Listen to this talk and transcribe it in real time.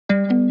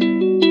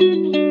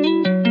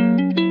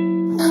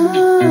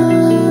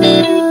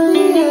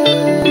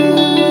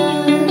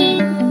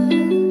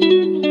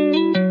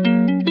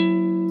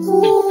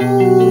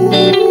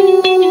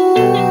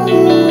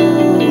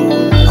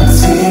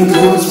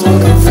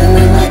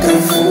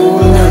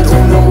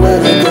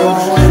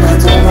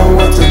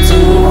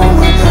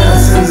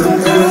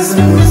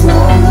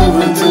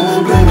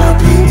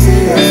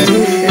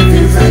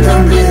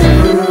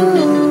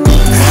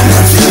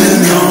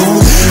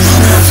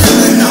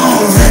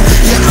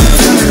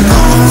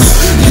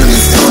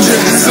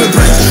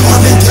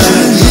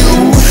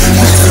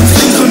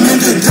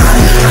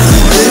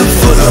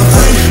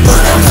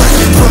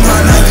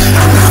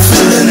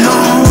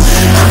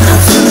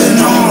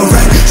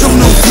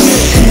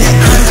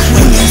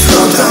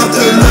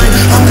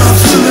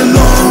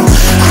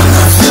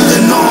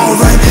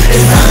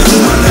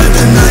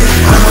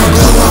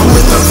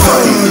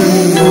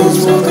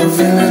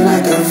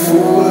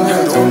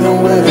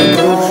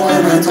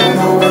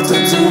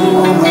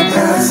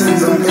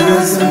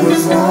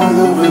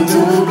moving to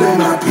blame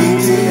my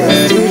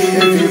PTSD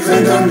if you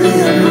think I'm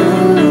being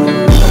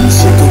rude. I'm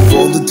sick of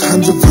all the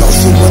times I've lost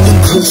someone I'm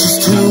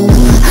closest to.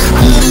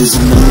 I'm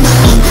losing my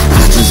mind.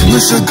 I just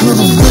wish I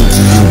could've went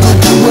to you, go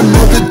to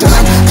another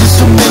time just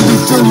to make me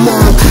feel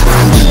love.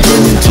 I'm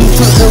beginning to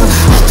feel ill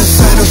at the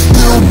sight of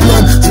spilled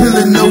blood,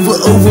 spilling over,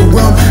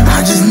 overwhelmed.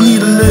 I just need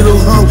a little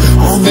help.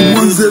 All the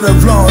ones that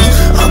I've lost,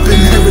 up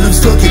in heaven, I'm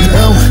stuck in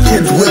hell.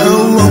 Can't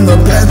dwell on the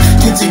past,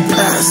 can't see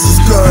past the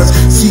scars,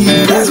 see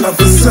past my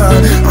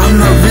facade. I'm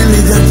not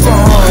really that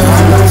far.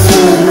 I'm not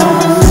feeling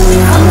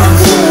I'm not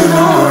feeling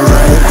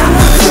alright. I'm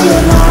not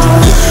feeling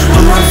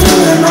I'm not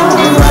feeling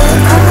alright.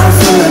 I'm not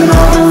feeling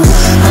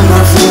I'm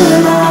not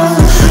feeling I'm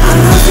not feeling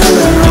I'm not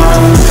feeling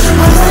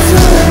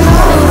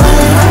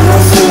alright. I'm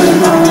not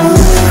feeling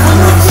I'm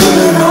not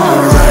feeling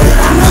alright.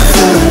 I'm not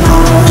feeling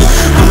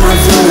I'm not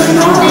feeling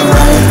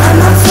alright. I'm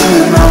not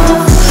feeling I'm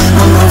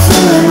not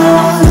feeling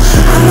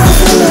I'm not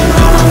feeling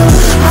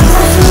I'm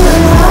not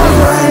feeling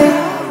alright.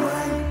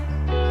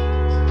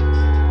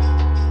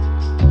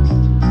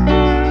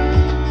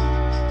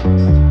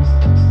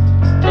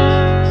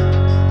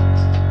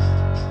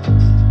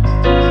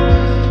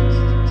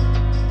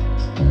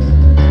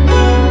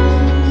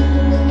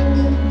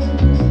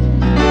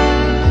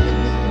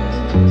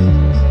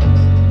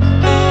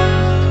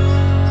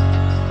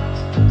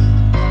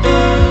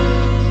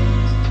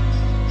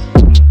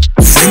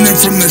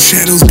 From the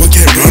shadows, but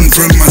can't run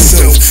from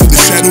myself. The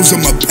shadows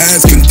of my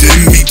past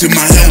condemn me to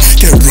my hell.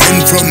 Can't run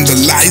from the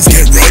lies,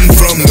 can't run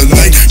from the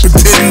light.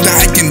 Pretend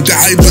I can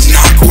die, but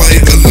not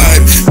quite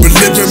alive.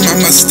 Reliving my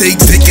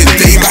mistakes, take it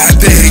day by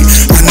day.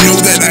 I know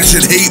that I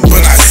should hate,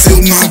 but I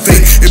seal my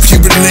fate. If you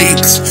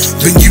relate,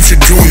 then you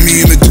should join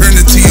me in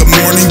eternity of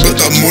mourning,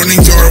 but the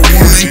mornings are a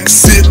warning.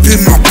 Sip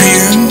in my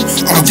pen,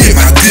 I'll get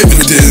my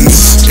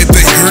dividends. If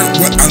they hurt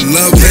what I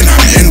love, then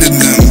I'm ending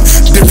them.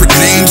 Different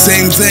names,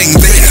 same thing,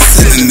 they are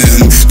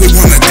synonym. They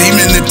want a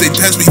demon, if they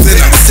test me, then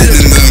I'm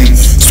sending them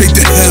straight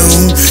to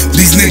hell.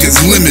 These niggas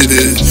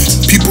limited.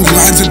 People's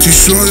lives are too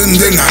short and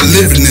they're not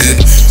living it.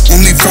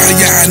 Only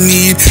fire I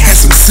need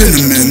has some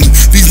cinnamon.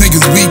 These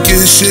niggas weak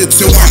as shit,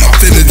 so I'm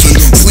offended.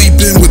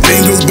 Sleeping with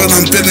angels, but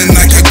I'm feeling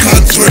like a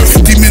cutthroat.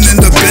 Demon in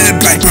the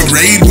bed, black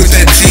parade with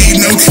that G.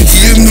 No,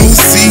 hear no,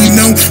 see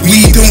no,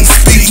 we don't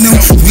speak no.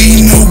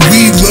 We know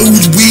we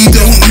load, we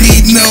don't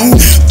need no.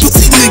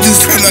 Pussy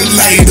niggas tryna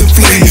light the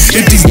flame.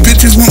 If these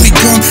bitches want me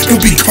gone, they'll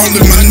be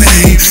calling my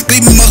name. They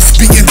must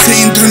be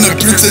contained, turn a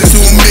princess to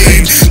a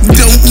maid.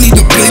 Don't need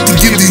a plate to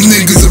give these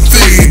niggas a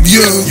fade,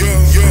 yo.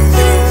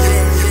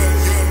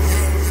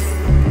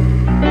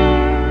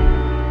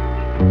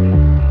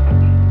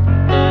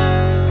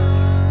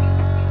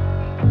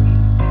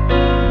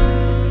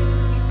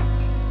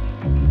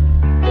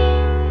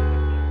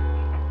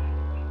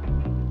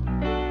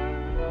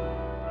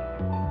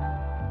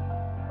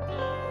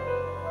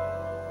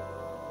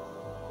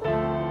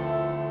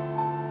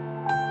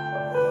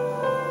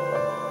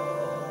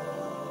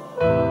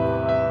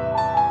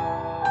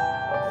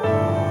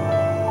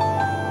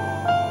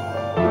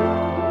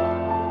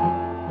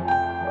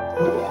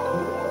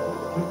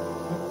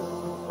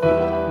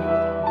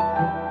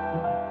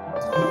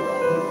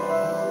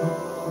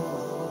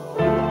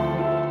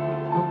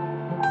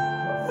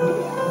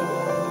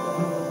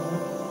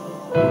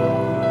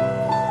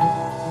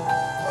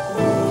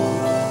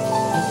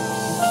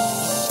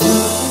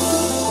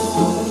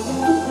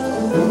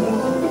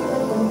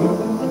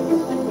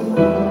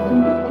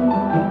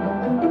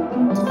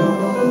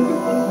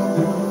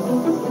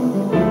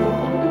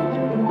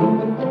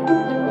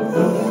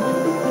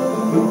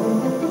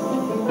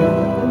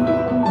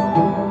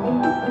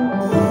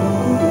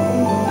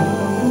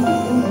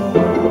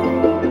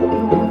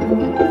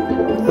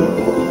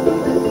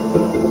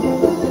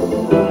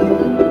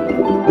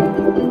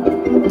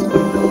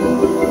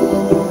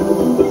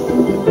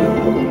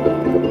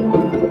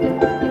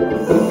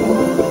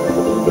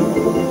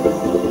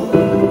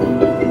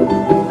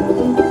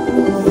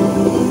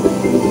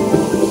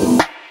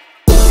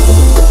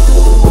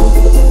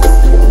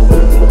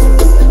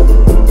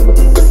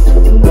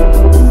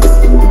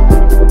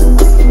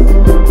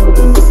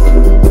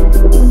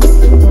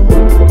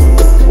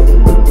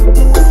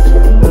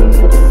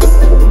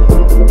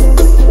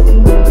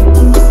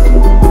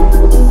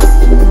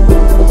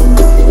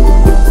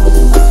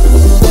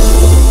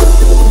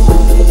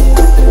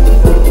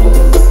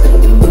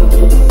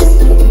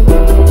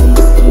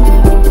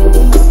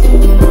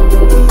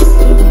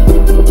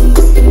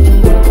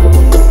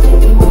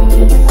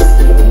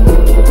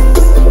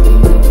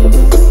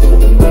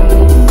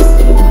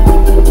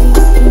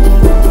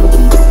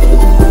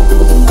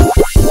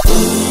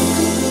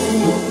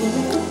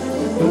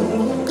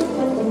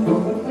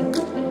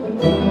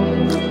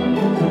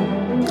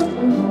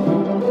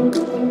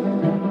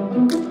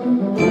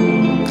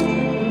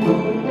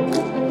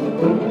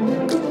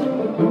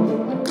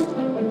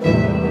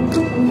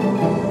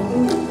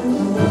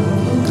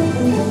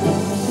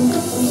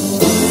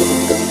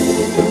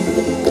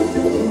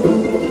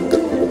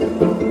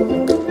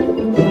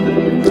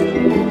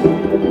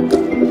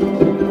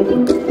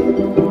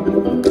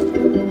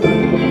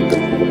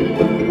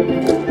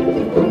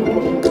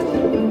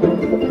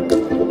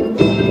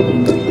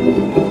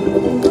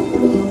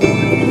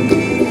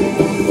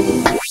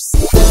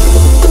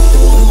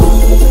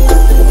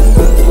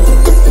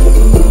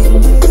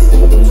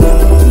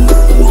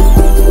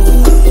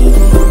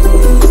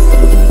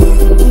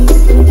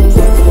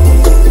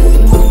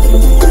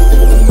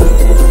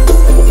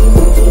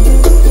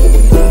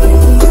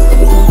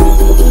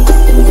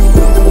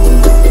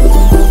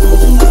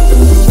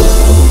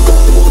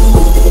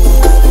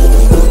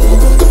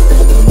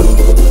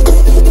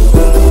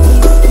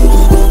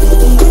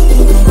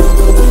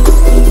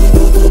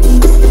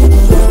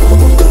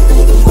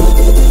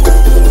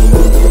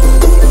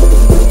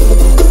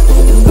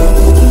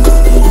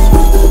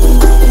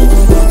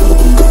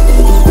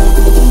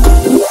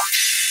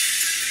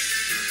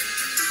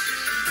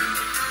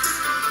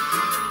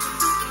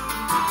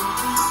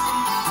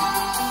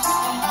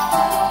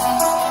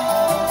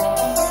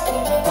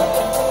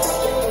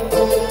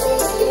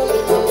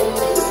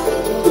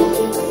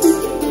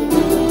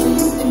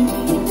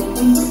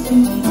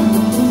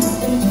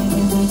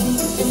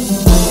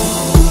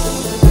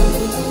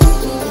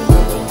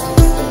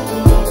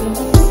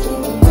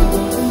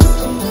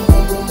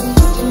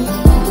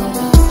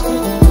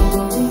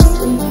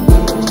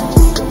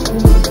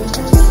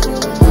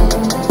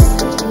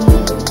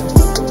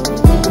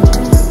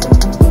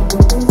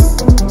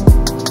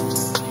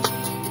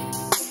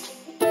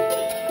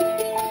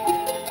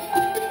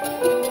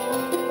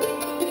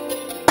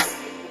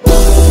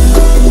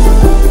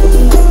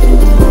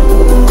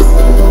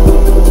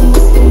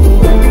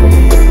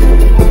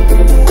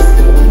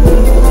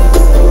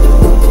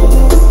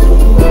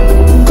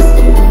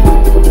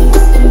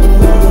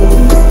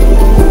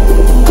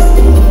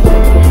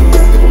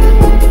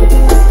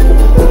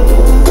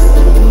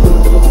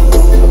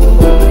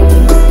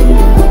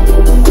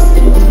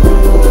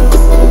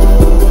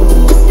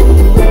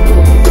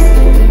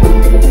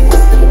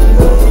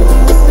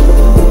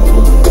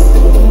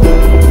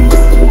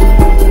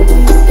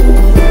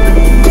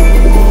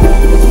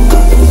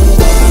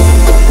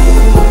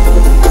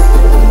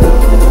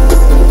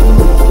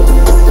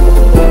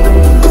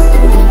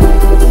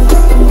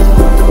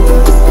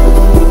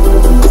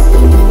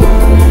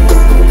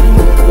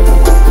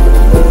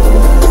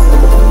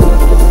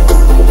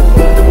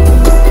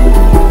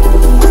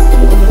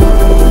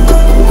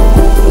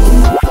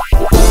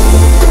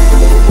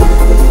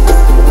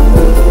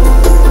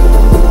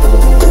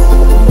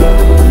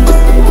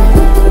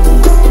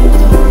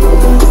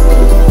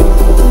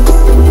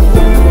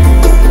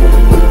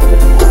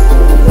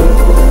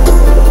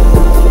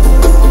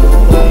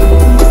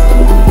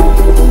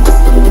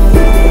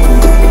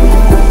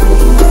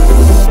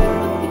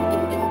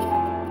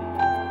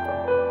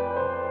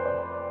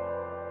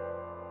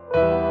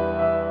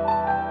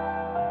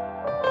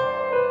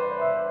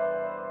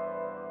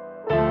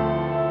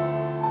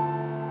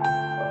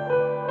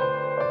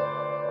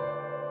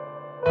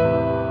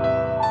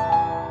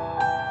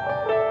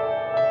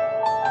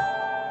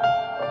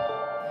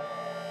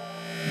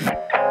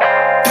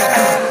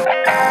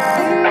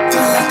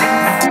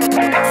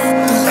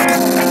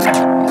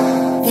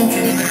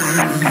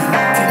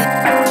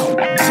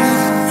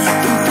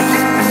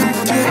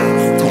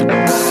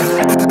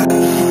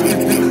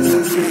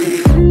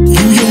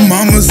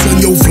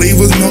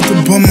 flavors melt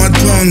upon my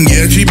tongue.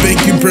 Yeah, she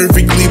bake you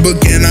perfectly, but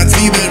can I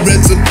see that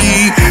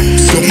recipe?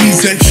 So me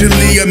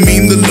sexually, I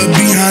mean the love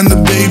behind the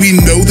baby.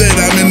 Know that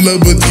I'm in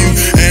love with you,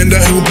 and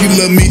I hope you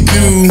love me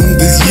too.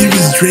 This year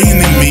is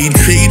draining me,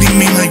 trading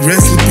me like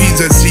recipes.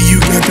 I see you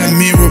got that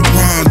mirror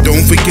pot,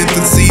 don't forget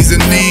the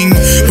seasoning.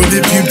 But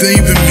if you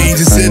favor me,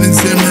 just sit and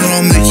simmer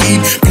on the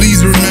heat.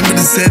 Please remember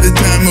to set a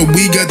timer,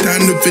 we got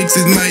time to fix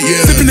it night,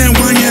 yeah. Sipping that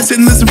wine, yeah,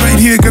 sitting listen right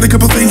here. Got a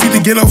couple things need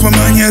to get off my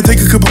mind, yeah.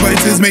 Take a couple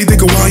bites, this may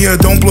take a while, yeah.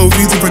 Don't blow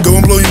views if I go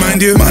and blow your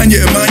mind, dear. Mine,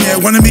 yeah,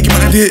 wanna make you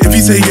mine, dear. If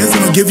you say yes,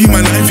 then I'll give you my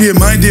life here.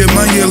 Mine, dear,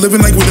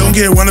 living like we don't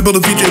care. Wanna build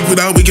a future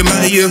without we can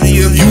lie, yeah.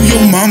 You,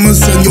 your mama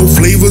said your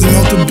flavors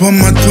melt upon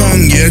my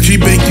tongue. Yeah, she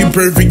bake you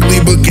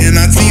perfectly, but can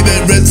I see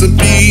that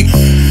recipe?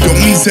 Don't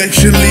me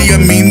sexually, I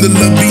mean the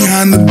love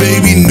behind the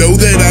baby. Know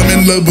that I'm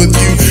in love with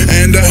you,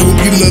 and I hope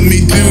you love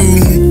me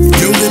too.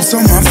 Your lips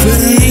on my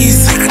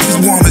face, I just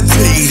wanna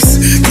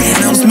taste. Can't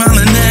help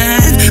smiling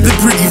at the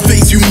pretty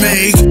face you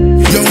make.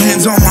 Your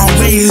hands on my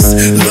waist,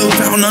 love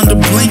found under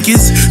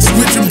blankets.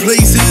 Switching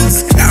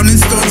places, counting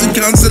stars and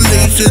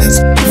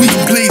constellations. We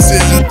can place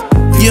it,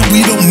 yeah,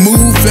 we don't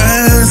move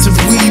fast. If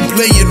we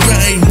play it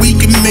right, we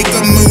can make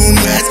a moon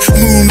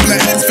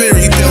blast,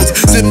 fairy tales.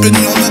 Sipping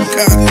on the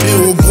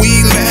cocktail, if we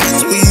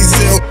last, we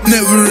sell.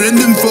 Never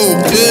ending folk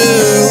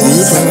tales.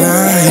 If I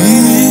lie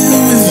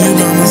here with you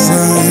by my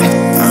side,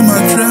 I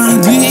might try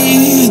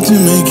deep to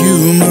make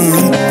you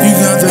mine. You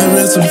got that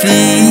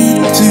recipe,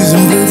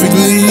 seasoned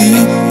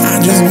perfectly. I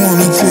just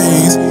wanna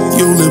taste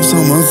your lips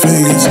on my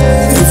face.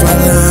 If I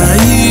lie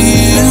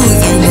here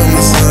with you by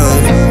my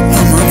side,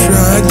 I might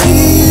try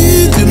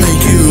deep to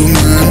make you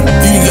mine.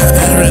 You got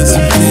that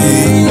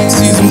recipe,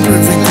 seasoned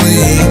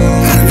perfectly.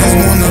 I just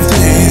wanna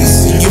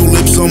taste your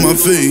lips on my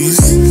face.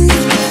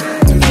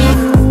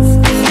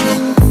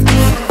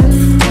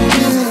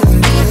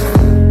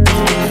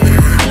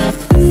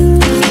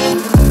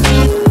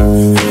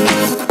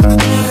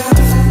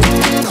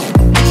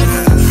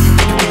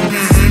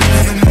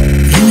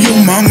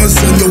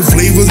 Your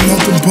flavors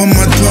melt upon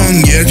my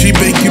tongue. Yeah, she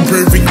bake you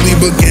perfectly,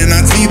 but can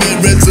I see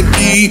that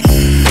recipe?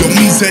 Don't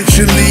me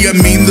sexually, I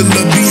mean the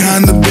love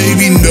behind the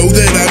baby. Know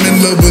that I'm in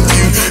love with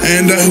you,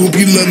 and I hope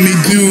you love me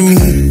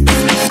too.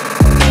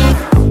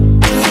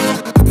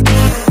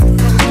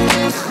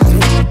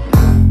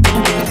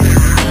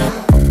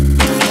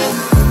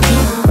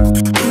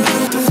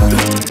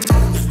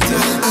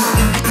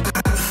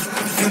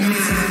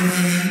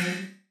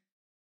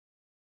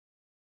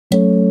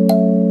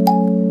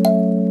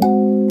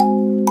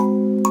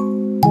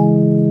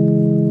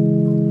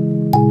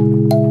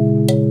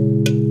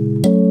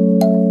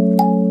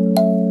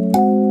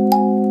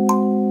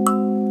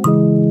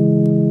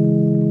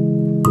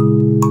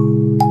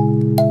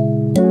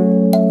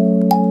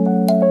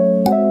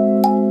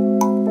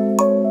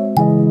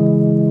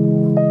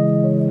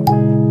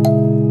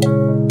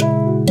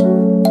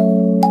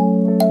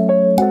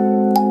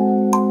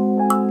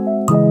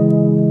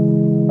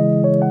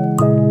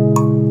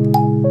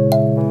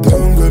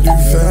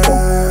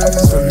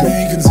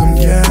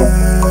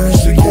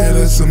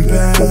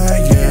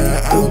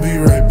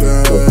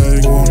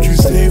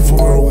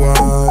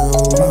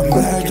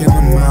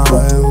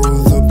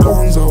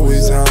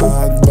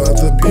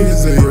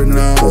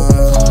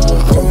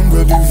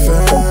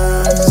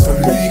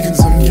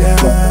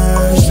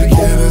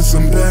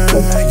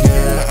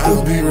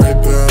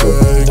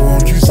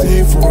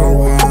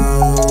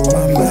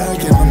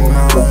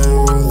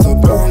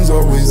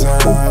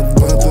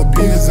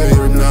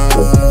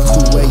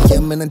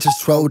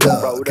 Rolled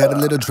up, got a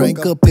little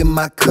drink up in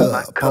my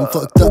cup. I'm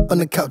fucked up on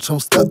the couch, I'm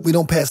stuck. We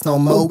don't pass no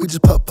more, we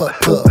just puff.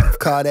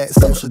 Call that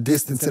social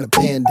distance in a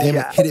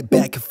pandemic. Hit it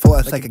back and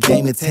forth like a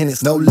game of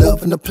tennis. No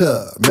love in the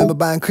plug. Remember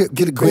buying Crip,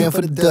 get a grand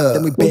for the dub.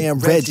 Then we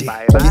banned Reggie,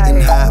 getting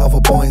high off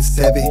a Boeing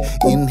 7.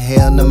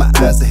 Inhale, now my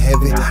eyes are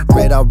heavy.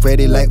 Red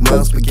already like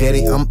mom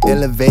spaghetti. I'm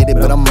elevated,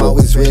 but I'm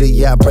always ready.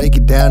 Yeah, I break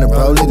it down and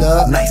roll it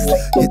up nicely.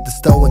 Hit the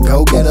store and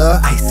go get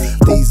up.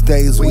 These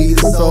days weed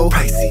is so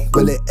pricey.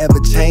 Will it ever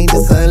change?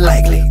 It's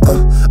unlikely.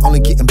 Only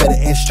getting better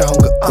and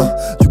stronger.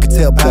 You can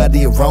tell by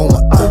the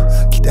aroma.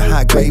 Keep the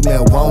high grade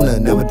marijuana.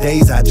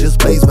 Nowadays I just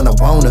blaze when I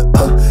wanna.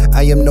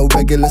 I am no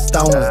regular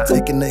stoner,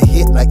 taking a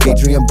hit like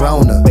Adrian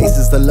Broner.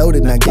 Bases are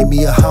loaded, now give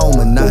me a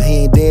homer. Now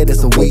he ain't dead,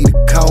 it's a weed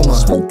coma.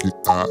 Smoke it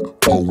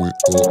out, blow it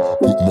up.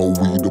 Put more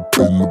weed up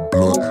in the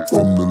blunt.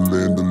 From the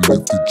land of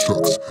lifted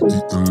trucks,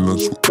 eating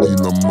lunch with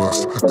Elon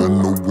Musk. I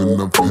know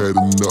when I've had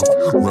enough.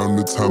 Round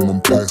the time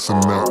I'm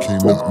passing out,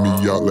 can't knock me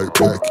out like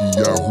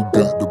Pacquiao. Who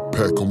got the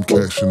pack? I'm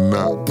cashing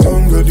out.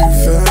 Don't go too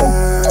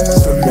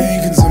fast, I'm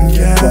making some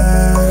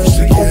cash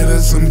to get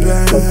us some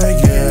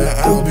bag.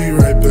 Yeah, I'll be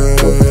right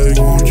back.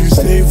 Won't you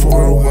stay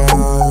for a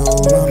while?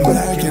 I'm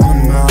back in the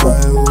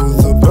mile.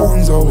 The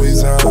bong's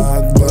always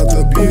hot, but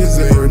the beers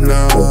they are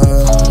not.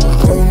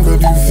 Don't go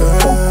too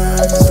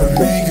fast, I'm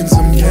making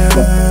some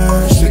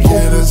cash to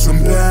get us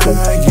some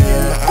bag.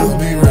 Yeah, I'll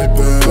be right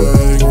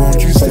back.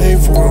 Won't you stay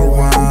for a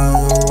while?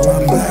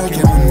 I'm back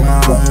in the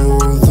mile.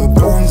 The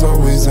bong's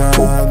always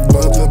hot,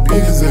 but the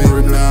beers they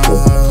are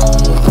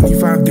not.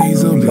 25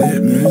 days of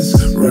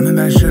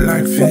running that shit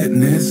like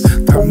fitness.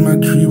 Top my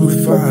tree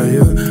with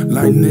fire,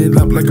 lighting it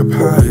up like a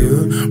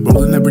pyre.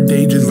 Rolling every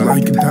day just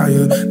like a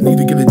tire. Need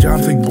to get a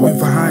job, take boy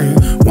for hire.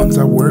 Once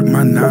I work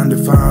my 9 to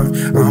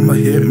 5, I'ma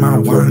hit my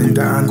wine and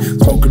dine.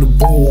 Smoking a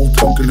bowl,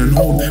 talking and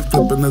hold,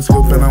 flipping the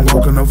scope and I'm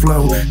walking the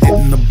flow.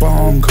 Hitting the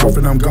bomb,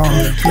 coughing I'm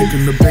gone.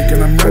 Flicking the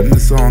bacon, I'm writing the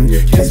song.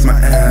 Kiss my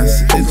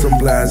ass, it's on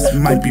blast.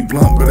 Might be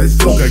blunt, but I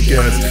still got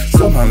gas.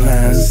 Still not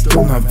last,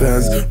 still not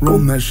fast.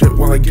 Rolling that shit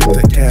while I get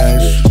the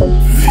cash.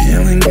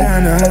 Feeling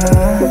kinda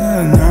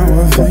high,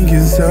 now I think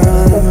it's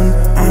time.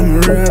 I'm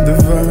around the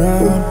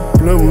vibe,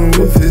 blowing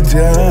with the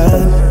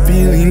tide.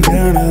 Feeling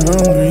kinda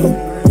hungry,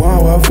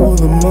 wow, out for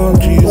the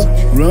munchies.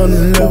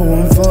 Running low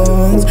on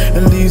funds,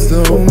 at least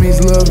the homies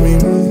love me.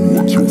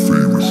 What's your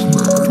favorite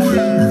snack? You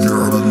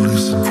got at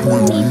least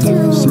 20.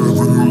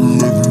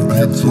 7-Eleven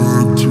pizza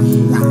at 2 in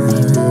the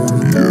morning.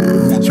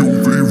 Yeah. What's your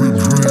favorite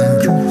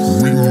drink?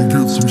 We gon'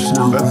 get some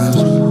Slurpees.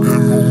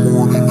 In the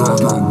morning I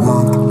got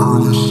work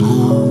early, so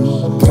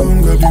Don't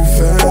go too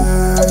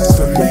fast,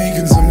 I'm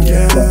making some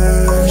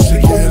cash to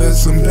get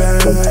us some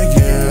bag.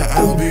 Yeah,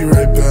 I'll be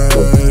right back.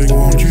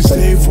 Won't you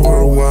stay for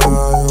a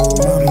while?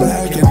 I'm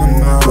back in the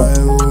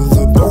mile.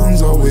 The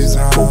bong's always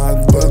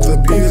hot, but the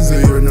beers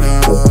they are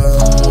not.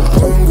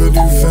 Don't go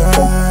too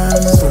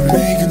fast, I'm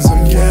making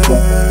some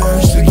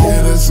cash to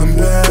get us some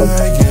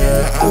bag.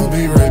 Yeah, I'll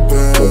be right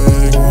back.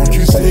 Won't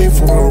you stay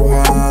for a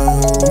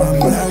while? I'm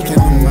back in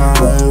the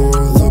mile.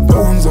 The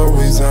bong's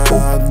always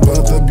hot,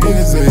 but the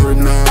beers they are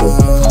not.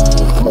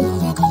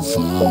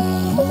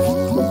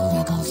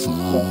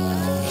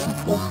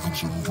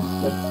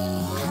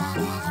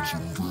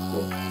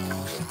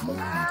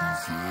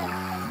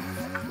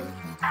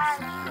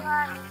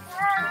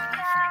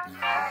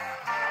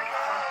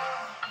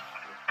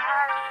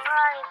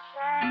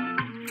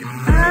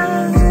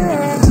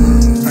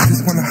 I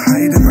just wanna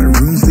hide in my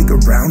room, sneak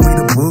around, read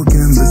a book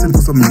and listen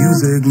to some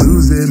music.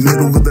 Lose it,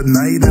 middle of the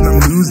night and I'm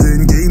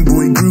losing. Game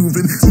Boy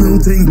grooving, little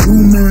tank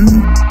booming.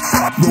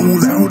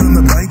 Roll out on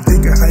the bike,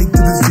 take a hike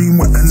to the stream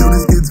where I know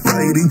this kid's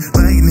fighting.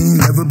 Lightning,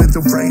 never been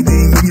so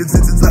frightening. When your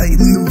senses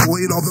tighten,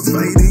 avoid all the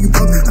fighting.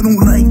 Fuck, I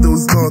don't like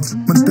those thoughts,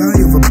 my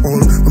die of a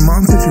pause. My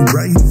mom said she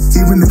right,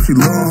 even if she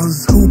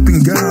lost. Hope in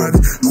God,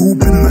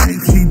 hope in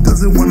life. She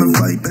doesn't wanna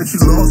fight that she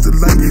lost her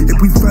life. If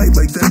we fight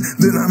like that,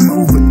 then I'm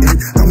over it.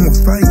 I won't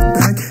fight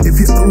back if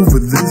you're over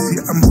this.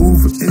 Yeah, I'm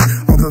over it.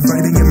 All the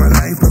fighting in my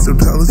life, I'm so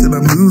jealous that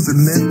I'm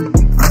losing it.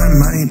 I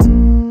might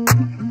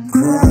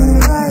cry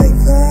like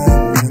that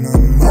when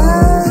I'm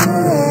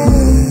over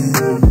it.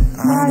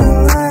 I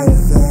don't like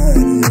that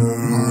you're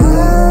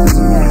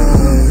over it.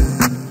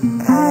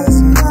 As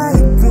my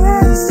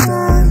best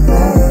friend,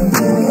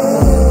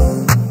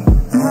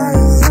 I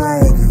just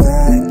like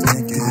that,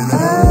 take it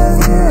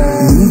over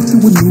it. Moved to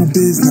a new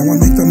biz, now I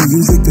make the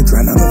music to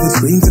drown out all the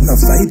screams and the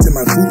fights and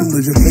my foolish.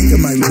 Just thinking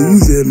I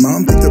lose it.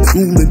 Mom picked up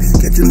schooling,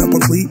 catching up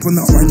on sleep when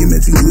the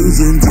argument she's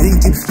losing.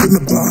 Drinking from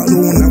the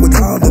bottle, now it's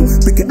hollow.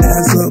 Pick her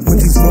ass up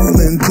when she's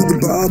falling to the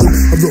bottom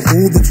of the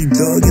hole that she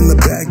dug in the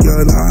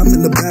backyard. I'm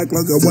in the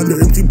backlog, I wonder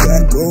if she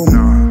back home.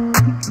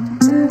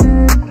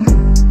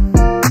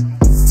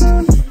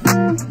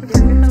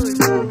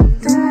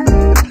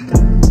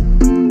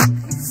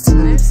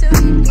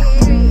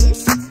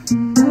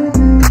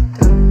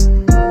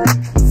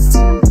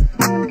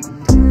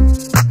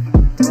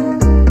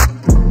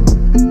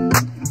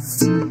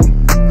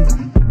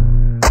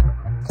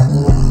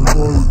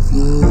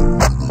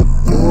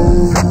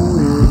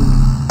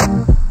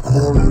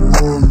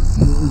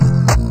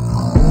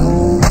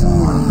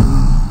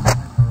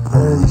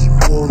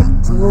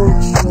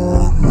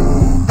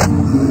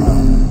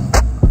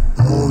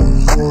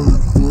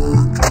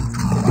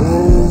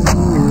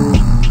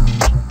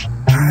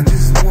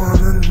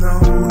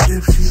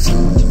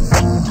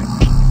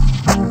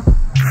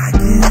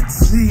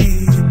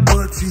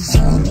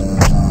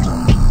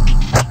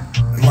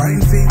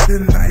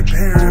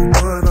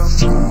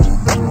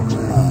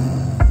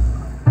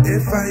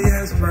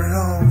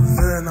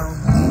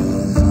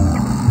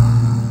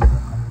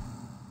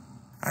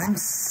 I'm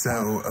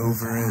so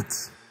over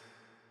it.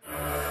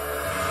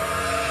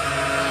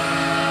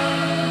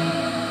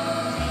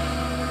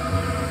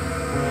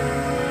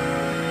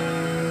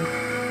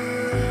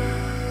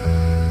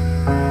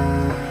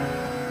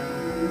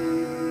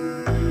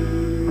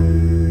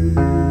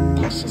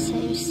 That's just how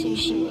your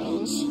sushi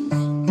rolls.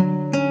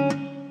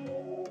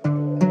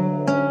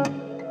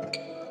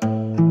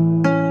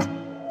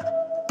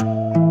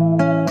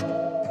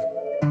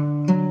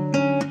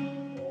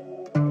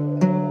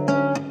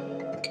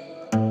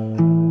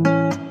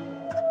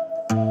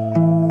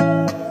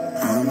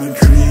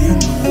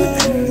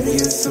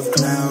 Of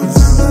clouds,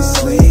 I'm a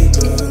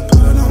sleeper.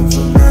 Put on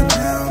for my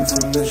town,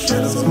 from the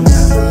shadows I'll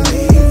never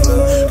leave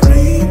a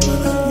creeper.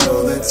 Know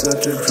that's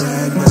such a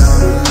drag, but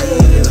I'm a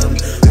leader.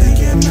 They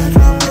can't match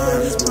my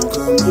mind, smoke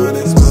on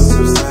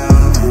explosive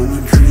sound. I'm a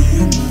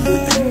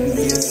dreamer,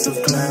 envious of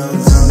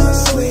clouds, I'm a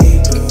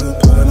sleeper.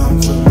 Put on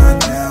for my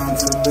town,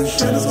 from the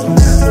shadows I'll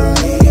never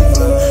leave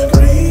a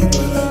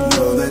creeper.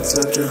 Know that's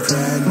such a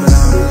drag, but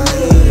I'm a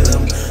leader.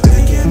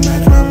 They can't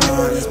match my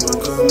mind,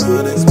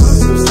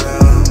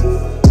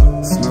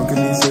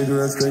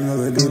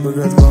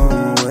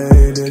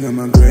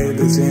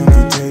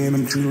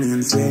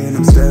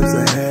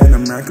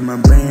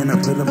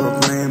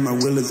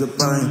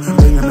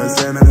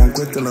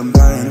 I'm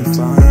dying to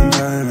find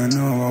time. I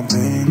know all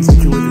pain.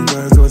 Situation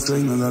guys, so I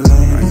signal the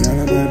lane. I got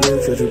a bad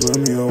bitch, that you put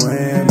me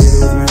away. I beat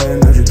those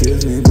men, now she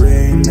gives me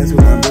brain. That's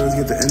what my bills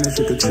get the end that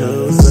she could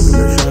chose.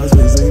 Sucking the shots,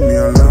 please leave me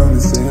alone.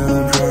 And say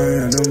I'm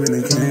trying, I don't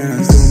really care.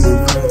 I still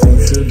move clouds,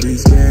 you should be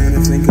scared.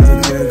 I think it's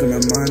okay, got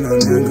my mind on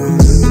that gun.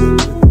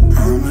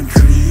 I'm a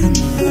dreamer,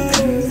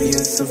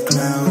 envious of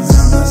clouds.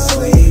 I'm a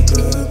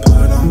sleeper,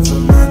 put on for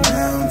my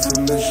down.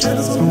 From the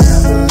shadows, I'll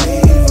never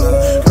leave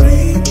a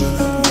creeper.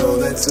 Yo,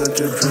 that's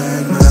such a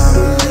drag, but I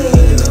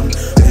believe them.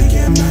 They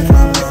can't match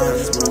my mind,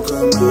 smoke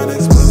a lot,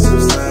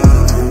 explosive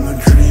sound. I'm a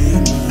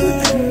dreamer,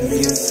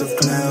 envious of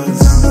clouds.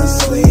 I'm a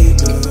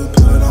sleeper,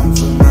 put on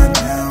for my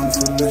down.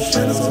 From the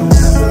shadows, I'll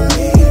never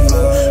leave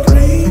a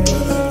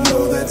creeper. Yo,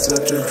 that's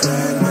such a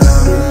drag, but I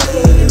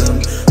believe them.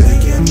 They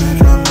can't match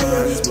my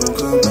mind, smoke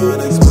a lot,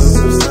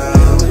 explosive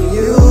sound.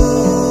 You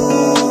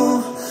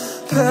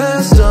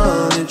passed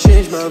on and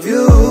changed my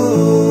view,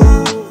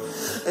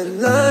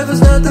 and life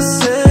is not the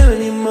same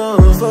anymore.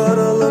 Fought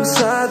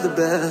alongside the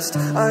best,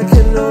 I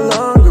can no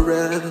longer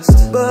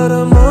rest. But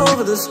I'm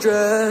over the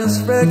stress,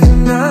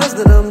 recognize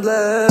that I'm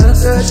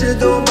blessed. That shit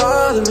don't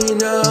bother me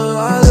now,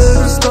 I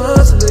live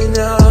responsibly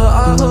now.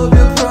 I hope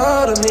you're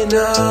proud of me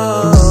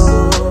now.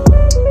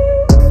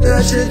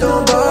 That shit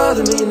don't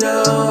bother me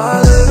now,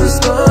 I live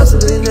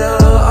responsibly now.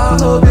 I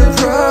hope you're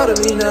proud of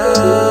me now.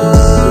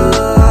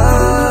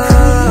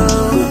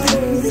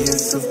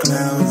 Envious of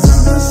clouds,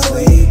 I'm a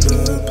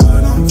sleeper.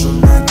 Put on for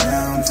my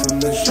down. From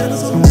the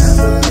shadows, I'll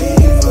never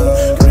leave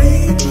a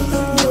creeper.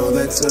 Yo,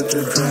 that's such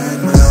a drag,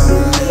 but I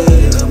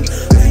believe them.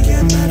 They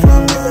can't match my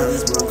mind,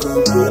 smoke a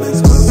lot,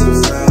 explosive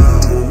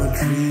sound. I'm a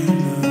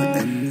dreamer,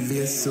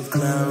 envious of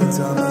clouds.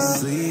 I'm a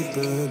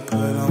sleeper.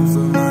 Put on for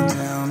my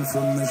town.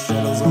 From the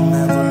shadows, I'll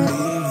never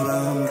leave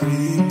them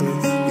creeper.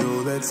 Yo,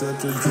 that's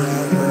such a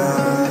drag, but I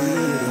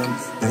believe them.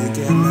 They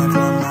can't match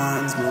my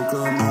mind, smoke a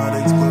lot,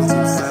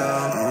 explosive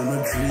sound. I'm a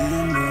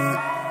dreamer.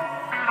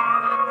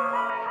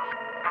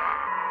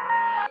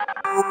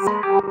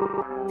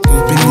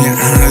 Open your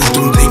eyes,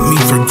 don't take me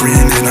for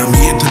granted. I'm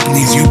here to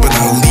please you, but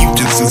I'll leave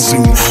just as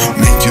soon.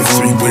 Make your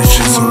 3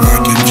 wishes so I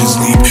can just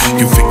leave.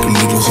 Your fake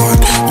little heart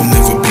will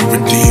never be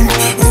redeemed.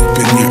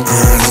 Open your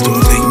eyes,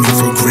 don't take me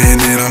for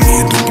granted. I'm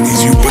here to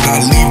please you, but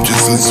I'll leave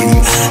just as soon.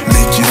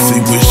 Make your 3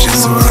 wishes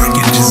so I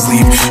can just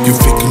leave. Your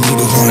fake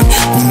little heart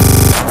will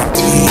never be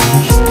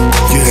redeemed.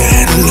 You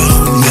had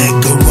low, let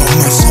go of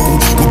my soul.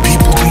 What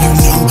people do you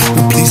know?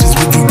 What places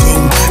would you go?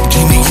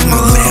 Genie in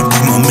the lamp,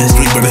 I'm a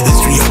mystery, but a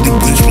history of the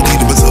wish.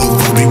 Related with so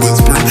far be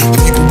whispered. What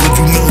people would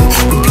you know?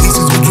 What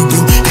places would you go?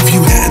 If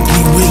you had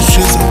 3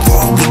 wishes, how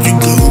far would you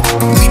go?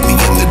 Leave me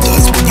in the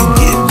dust when you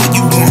get what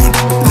you want.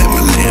 Let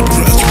my lamp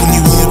rush when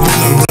you hear when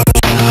I rush.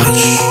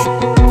 Hush,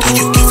 then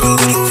you give a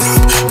little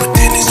rub, but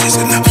then it's just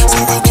enough. So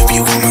I'll give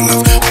you all my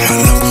love, all my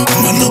love,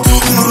 all my love,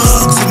 all my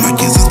hugs and my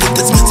kisses. But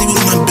that's messy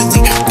when I'm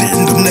busy.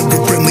 Then I'm never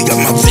friendly.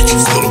 I'm a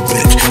vicious little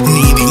bitch,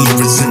 needy and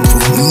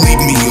resentful.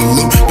 Leave me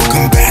alone, but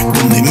come back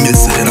when they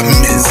miss it. I'm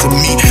missing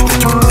me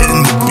like you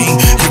pretend to be.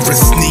 You're a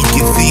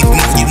sneaky thief,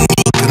 now you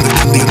need to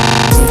leave.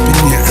 Open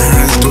your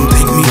eyes, don't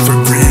take me for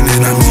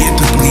granted. I'm here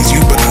to please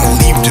you, but I'll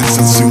leave just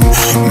as soon.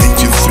 Make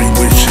your 3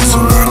 wishes so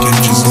I can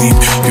just leave.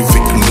 Your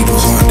fake little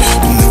heart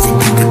will never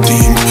be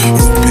redeemed.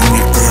 Open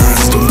your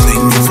eyes, don't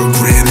take me for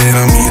granted.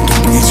 I'm here to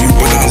please you,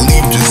 but I'll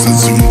leave just as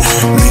soon.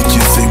 Make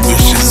your 3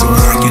 wishes so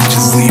I can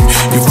just leave.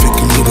 Your fake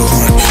little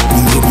heart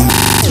will never be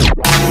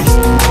redeemed.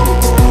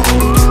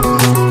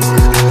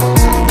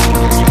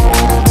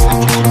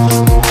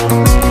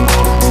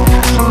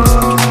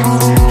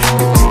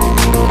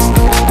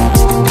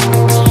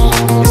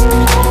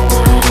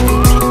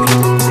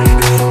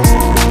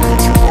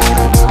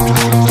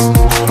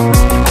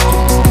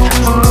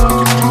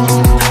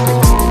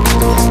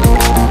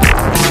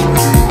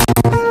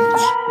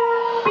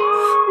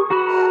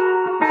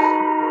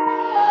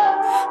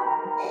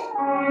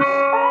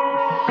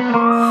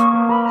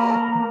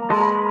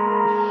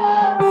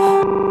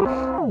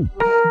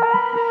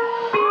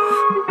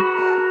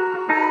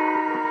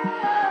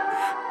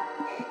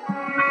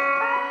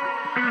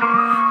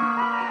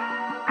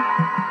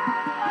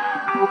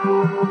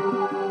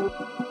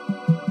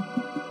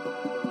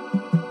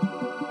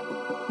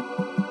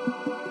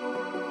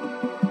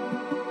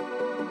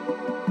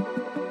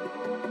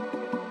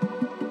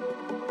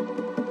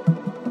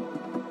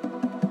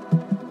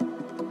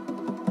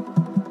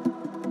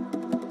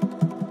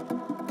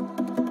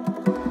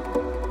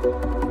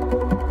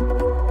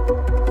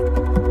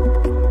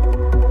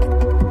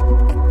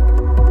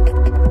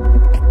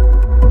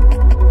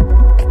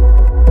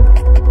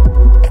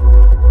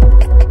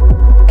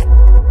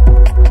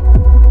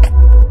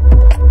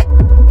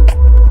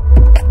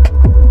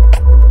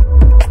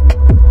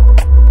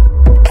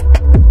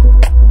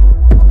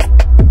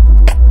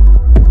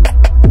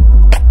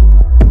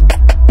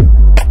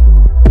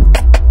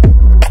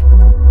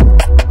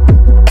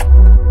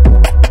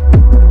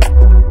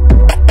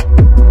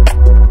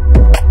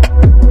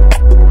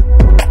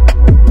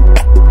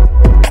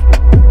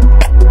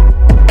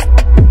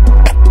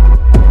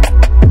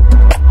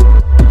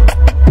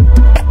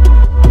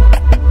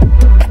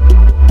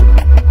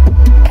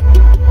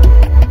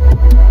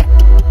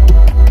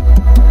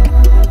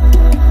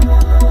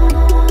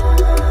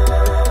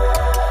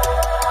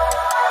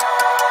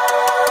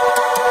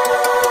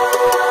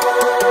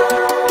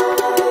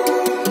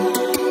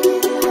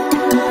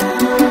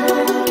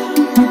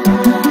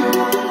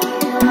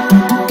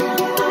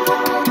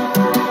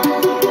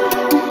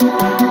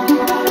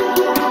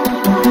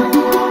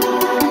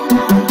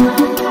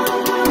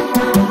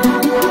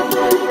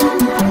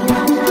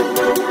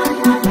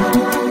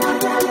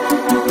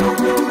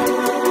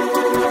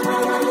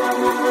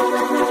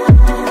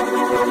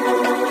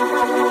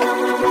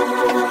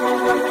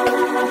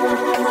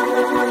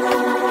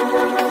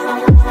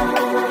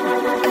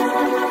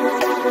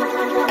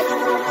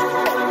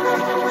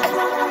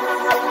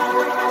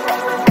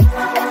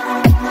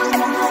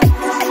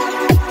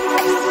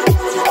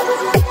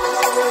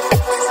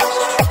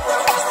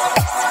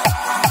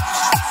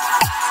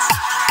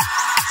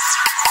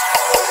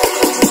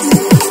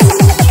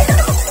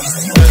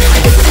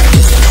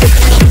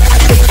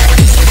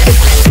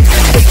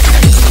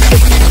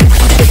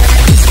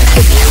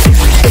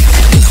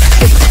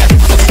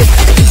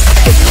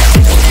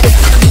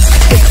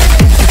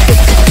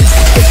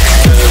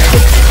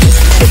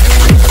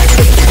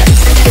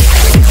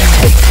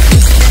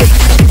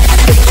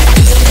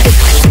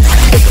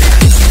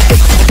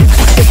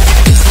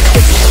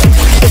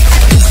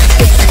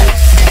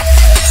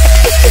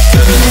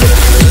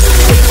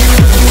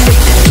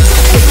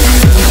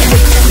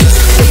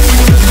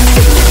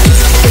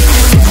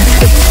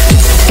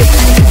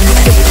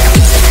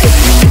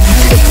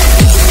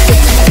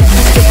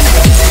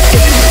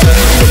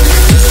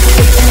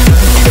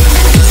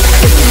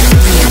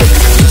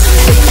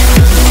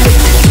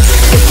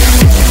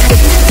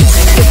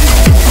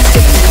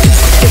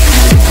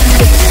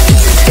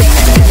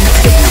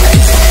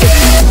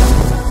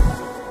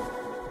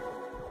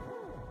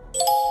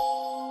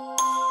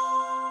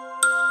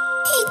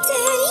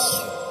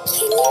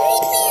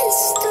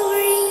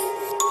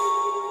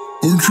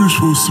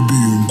 used to be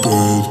in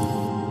bed.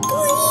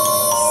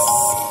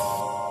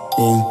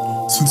 Well,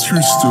 since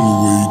you're still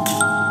awake,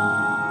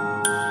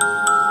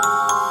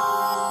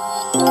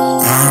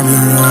 I've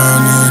been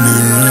running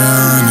and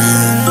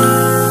running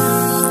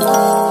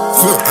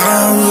for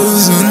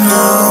hours and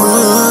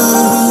hours,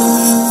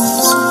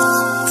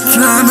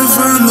 trying to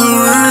find the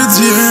words,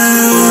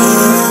 yeah,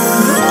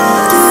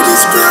 to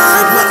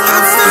describe what I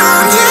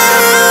found, yeah.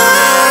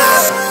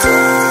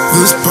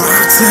 The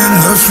sparks and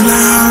the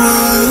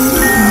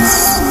flowers,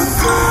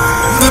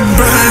 the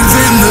birds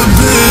and the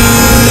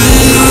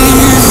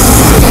bees.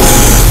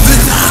 The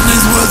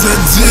darkness was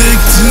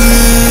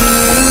addicting,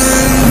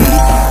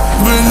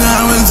 but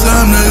now it's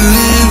time to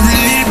live,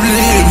 live,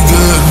 live.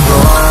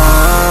 Goodbye,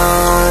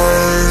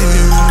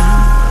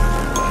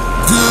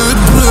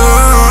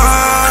 goodbye.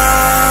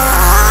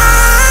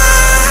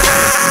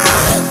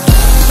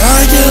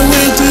 I can't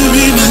wait to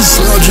be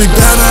nostalgic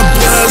about our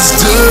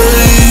past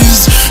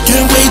days.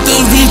 Can't wait to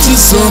reach the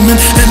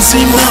summit and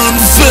see one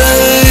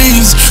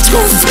face. Go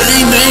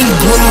fame and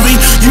glory,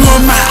 you are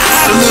my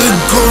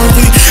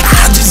allegory.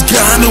 I just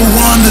kinda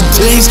wanna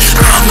taste,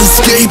 I'm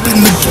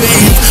escaping the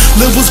cave.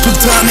 Love was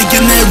platonic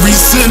in every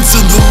sense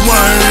of the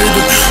word.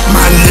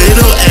 My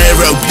little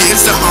arrow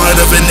pierced the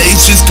heart of an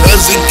ace just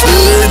cause it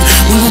could.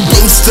 We were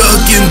both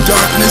stuck in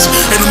darkness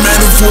and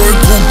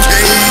metaphorical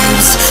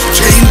caves,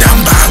 chained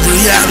down by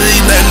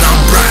reality, letting our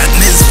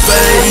brightness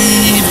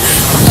fade.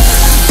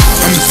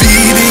 I'm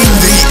feeding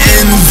the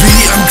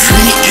envy, I'm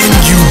treating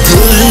you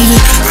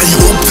good. I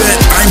hope that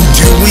I'm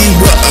doing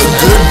what a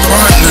good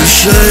partner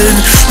should.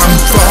 I'm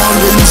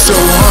falling so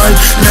hard,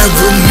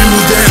 never knew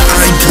that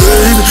I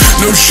could.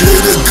 No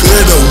shoulda,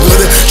 coulda,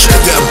 woulda,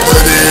 shoulda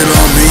put it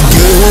on me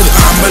good.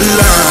 I'm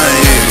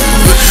alive,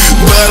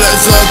 but I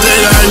thought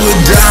that I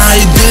would die.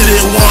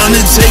 Didn't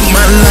wanna take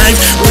my life,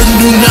 but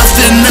knew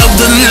nothing of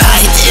the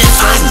light. If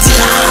I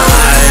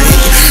die,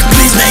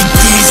 please make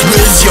peace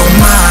with your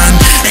mind.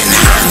 In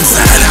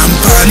hindsight, I'm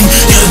funny,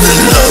 you're the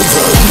love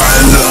of my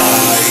life.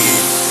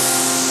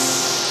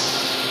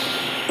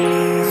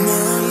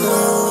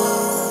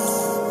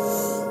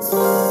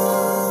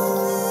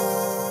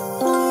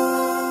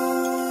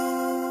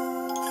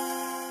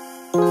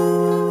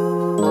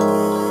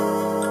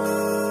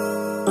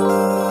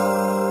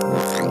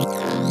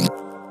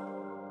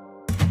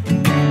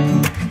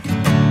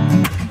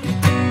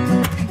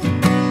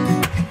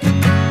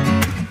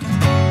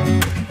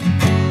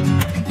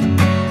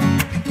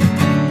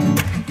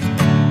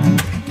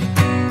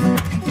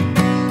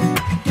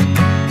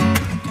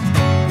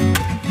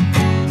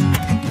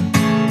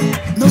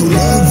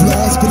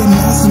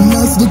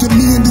 Look at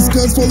me in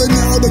disgust, falling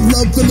out of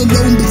love, feel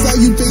alone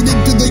beside you, faded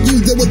to the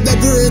youth that was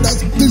never in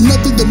us. There's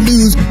nothing to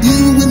lose.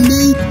 You and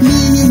me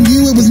and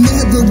you, it was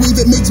never we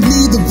that makes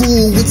me the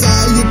fool. What's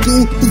I your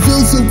tool? It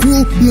feels so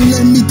cruel. Now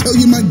let me tell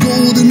you my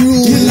golden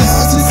rule. Get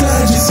lost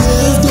inside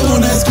yourself,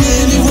 don't ask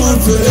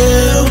anyone for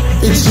help.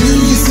 It's you,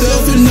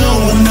 yourself, and no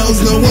one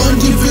else. No one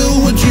can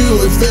feel what you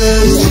have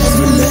felt.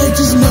 Every let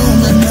just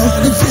moment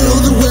now and feel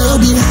the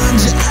world behind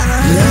your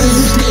eyes. Now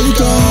you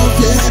take off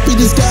your happy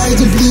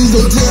disguise and please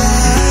don't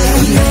die.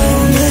 How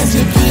long has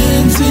it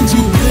been since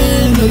you've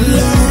been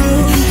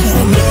alone?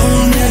 How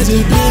long has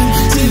it been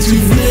since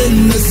you've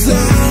written a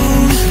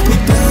song?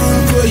 Put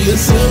down for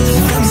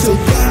yourself, I'm so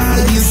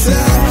by your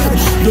side.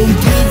 Don't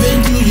give in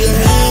to your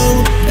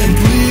help, and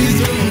please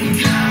don't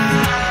die.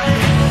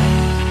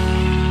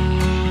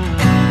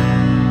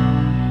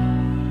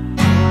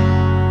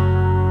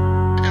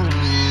 And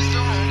please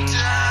don't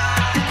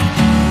die.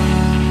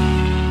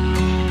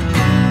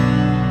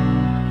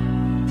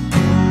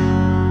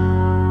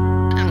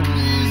 And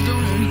please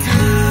don't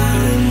die.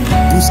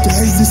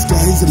 The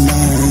skies are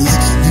lies.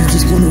 You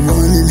just wanna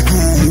run and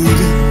hide.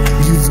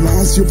 You've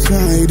lost your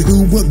pride.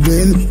 Who, what,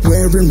 when,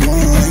 where, and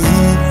why?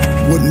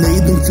 What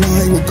made them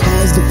fly? What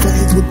caused the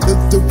fight? What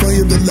took the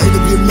fire? The light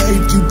of your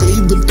life. You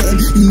gave them time.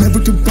 You never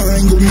could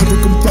find. You'll never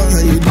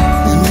confide in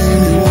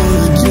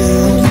anyone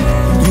again.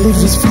 You'll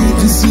just feed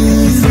your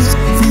sins.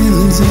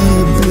 Feelings in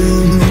the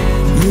bin.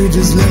 You're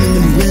just letting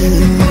them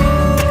win.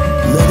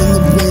 Letting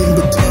them win.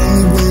 But tell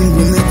me when.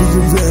 Whenever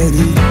you're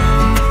ready.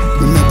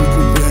 Whenever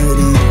you're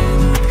ready.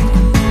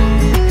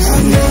 How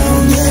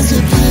long has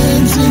it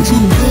been since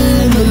you've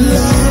been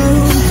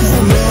alone? How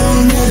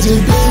long has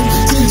it been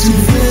since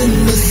you've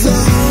written a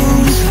song?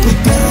 Put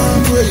down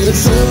for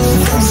yourself,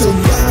 I'm so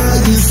by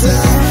your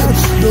side.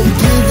 Don't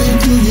give in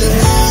to your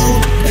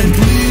help, and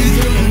please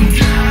don't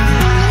die.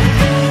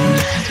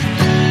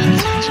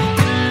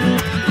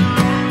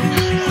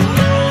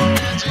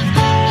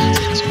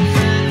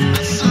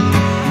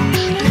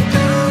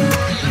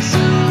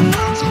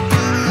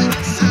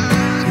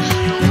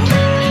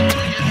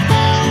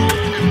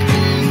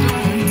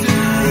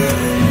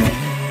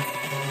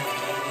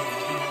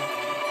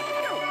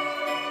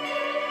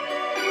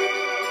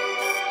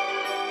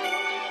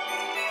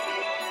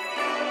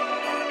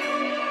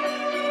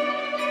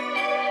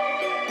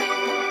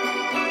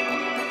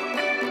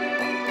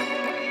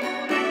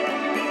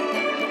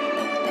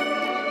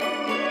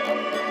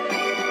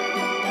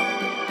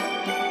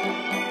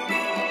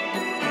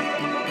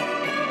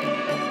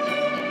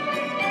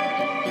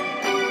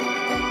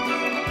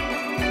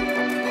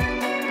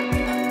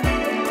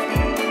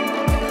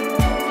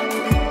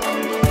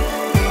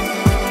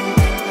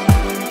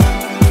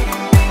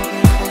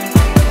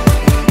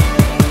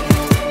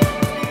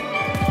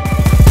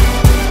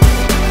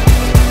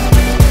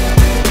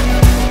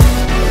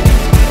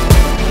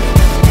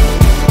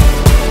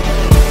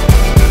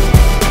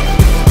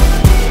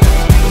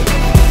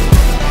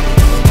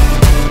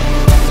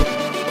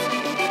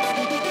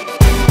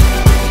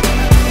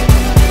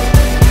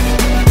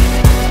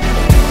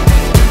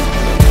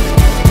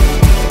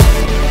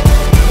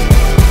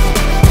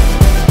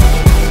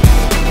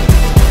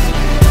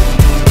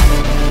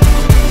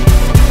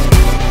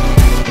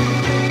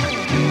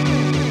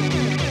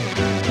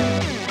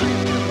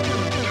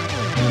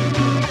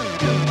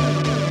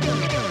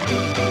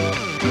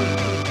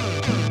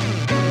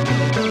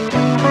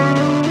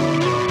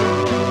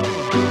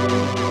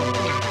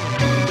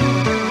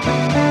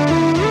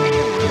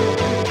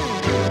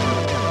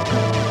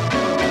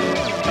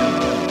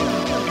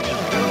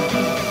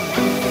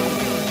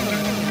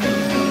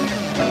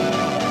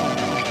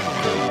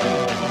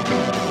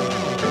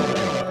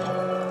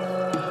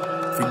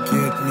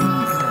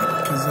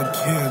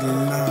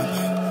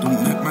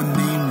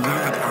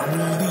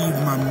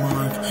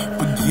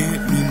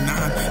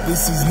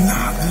 this is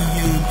not the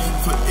end.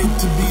 For it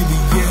to be the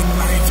end,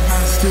 life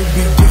has to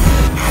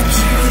begin.